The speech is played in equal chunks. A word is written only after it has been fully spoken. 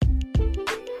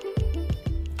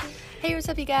Hey, what's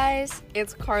up, you guys?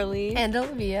 It's Carly. And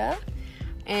Olivia.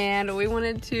 And we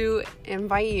wanted to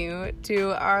invite you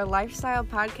to our lifestyle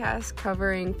podcast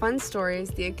covering fun stories,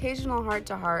 the occasional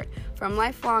heart-to-heart from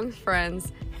lifelong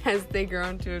friends as they grow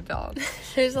into adults.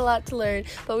 There's a lot to learn,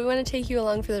 but we want to take you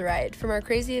along for the ride. From our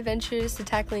crazy adventures to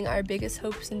tackling our biggest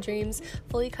hopes and dreams,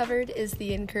 Fully Covered is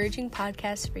the encouraging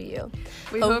podcast for you.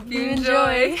 We hope you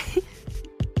enjoy.